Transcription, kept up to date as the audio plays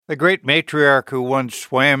The great matriarch who once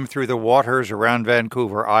swam through the waters around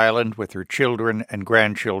Vancouver Island with her children and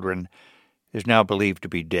grandchildren is now believed to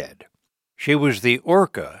be dead. She was the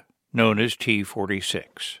orca known as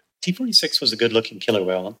T-46. T-46 was a good-looking killer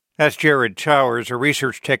whale. That's Jared Towers, a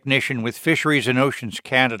research technician with Fisheries and Oceans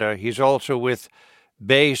Canada. He's also with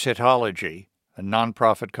Bay Cetology, a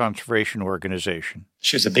nonprofit conservation organization.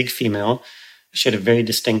 She was a big female. She had a very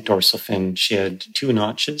distinct dorsal fin. She had 2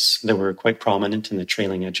 notches that were quite prominent in the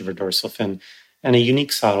trailing edge of her dorsal fin, and a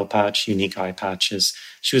unique saddle patch, unique eye patches.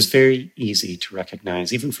 She was very easy to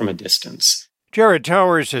recognize, even from a distance. Jared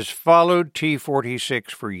Towers has followed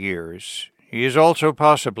T-46 for years. He is also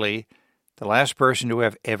possibly the last person to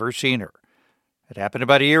have ever seen her. It happened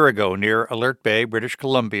about a year ago near Alert Bay, British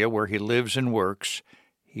Columbia, where he lives and works.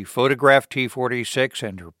 He photographed T-46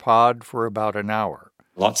 and her pod for about an hour.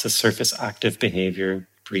 Lots of surface active behavior,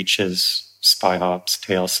 breaches, spy hops,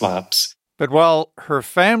 tail slaps. But while her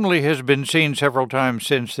family has been seen several times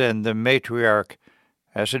since then, the matriarch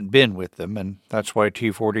hasn't been with them, and that's why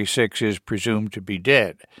T-46 is presumed to be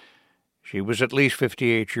dead. She was at least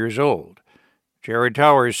 58 years old. Jared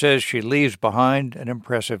Towers says she leaves behind an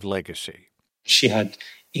impressive legacy. She had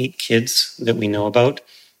 8 kids that we know about,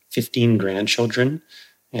 15 grandchildren,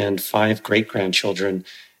 and 5 great-grandchildren.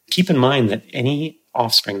 Keep in mind that any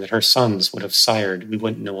offspring that her sons would have sired, we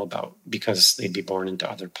wouldn't know about because they'd be born into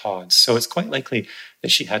other pods. So it's quite likely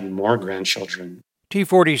that she had more grandchildren.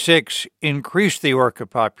 T-46 increased the orca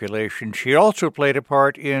population. She also played a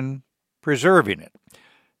part in preserving it.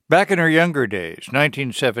 Back in her younger days,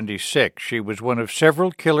 1976, she was one of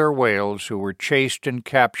several killer whales who were chased and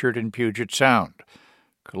captured in Puget Sound.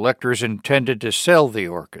 Collectors intended to sell the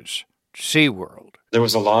orcas to SeaWorld. There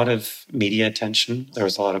was a lot of media attention. There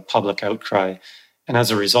was a lot of public outcry. And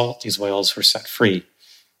as a result, these whales were set free.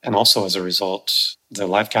 And also as a result, the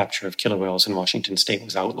live capture of killer whales in Washington state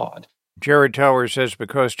was outlawed. Jared Towers says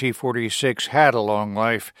because T-46 had a long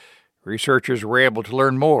life, researchers were able to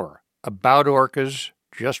learn more about orcas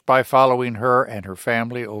just by following her and her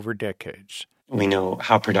family over decades. We know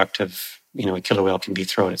how productive, a killer whale can be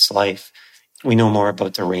throughout its life. We know more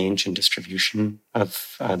about the range and distribution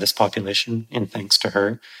of this population, and thanks to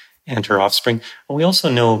her and her offspring. And we also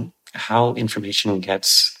know how information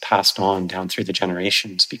gets passed on down through the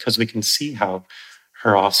generations, because we can see how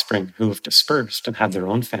her offspring who have dispersed and had their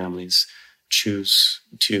own families choose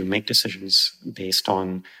to make decisions based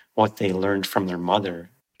on what they learned from their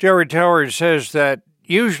mother. Jared Towers says that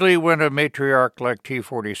usually when a matriarch like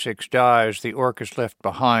T-46 dies, the orcas left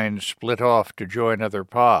behind split off to join other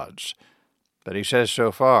pods. But he says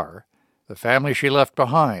so far, the family she left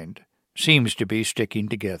behind seems to be sticking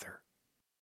together.